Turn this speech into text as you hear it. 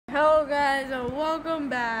Hello guys and welcome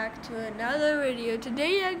back to another video.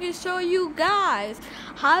 Today I can show you guys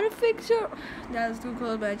how to fix your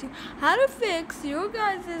how to fix your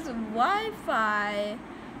guys' Wi-Fi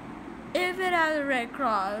if it has a red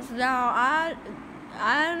cross. Now I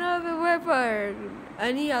don't know if it works for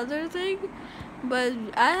any other thing, but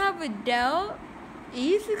I have a Dell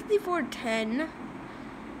E6410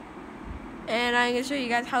 and I'm gonna show you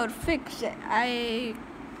guys how to fix it. I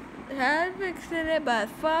had fixed it, but I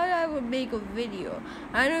thought I would make a video.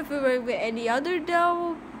 I don't know if it worked with any other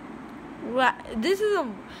Dell. This is a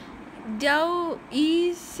Dell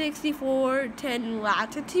E6410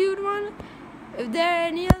 Latitude one. If there are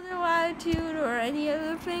any other Latitude or any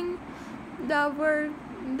other thing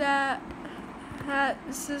that has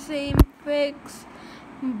the same fix,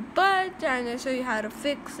 but I'm gonna show you how to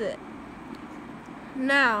fix it.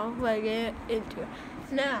 Now, let's get into it.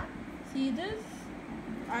 Now, see this?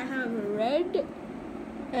 I have a red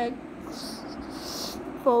X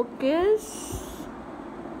focus.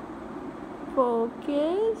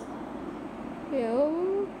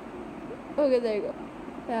 Yo. Okay, there you go.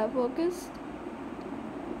 Yeah, focus.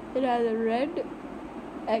 It has a red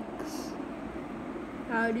X.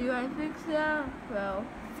 How do I fix that? Well,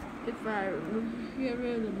 if I get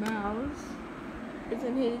rid of the mouse, it's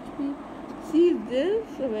an HP. See this?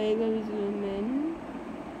 Okay, let me zoom in.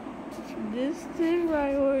 This thing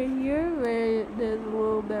right over here where there's a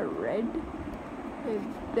little bit red,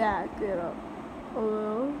 and back it up a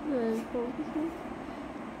little, then focus it.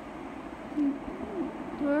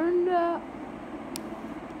 Turn that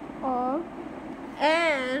off,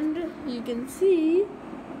 and you can see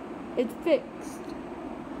it's fixed.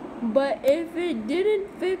 But if it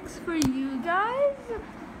didn't fix for you guys,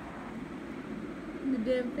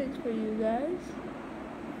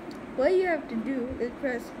 what you have to do is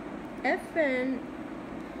press FN,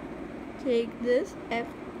 take this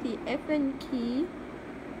the FN key,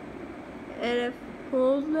 and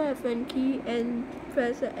hold the FN key and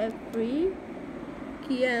press the F3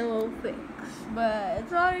 key and it will fix. But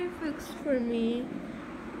it's already fixed for me,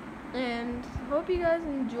 and hope you guys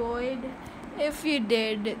enjoyed. If you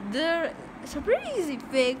did, it's a pretty easy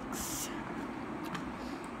fix.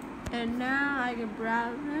 And now I can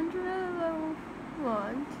browse into the level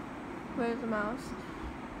one. Where's the mouse?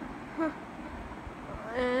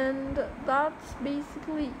 And that's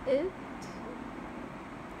basically it.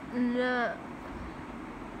 And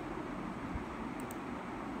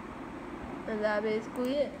that's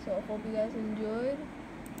basically it. So I hope you guys enjoyed.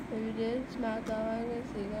 If you did, smack that like and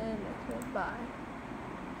see you guys next one. Bye.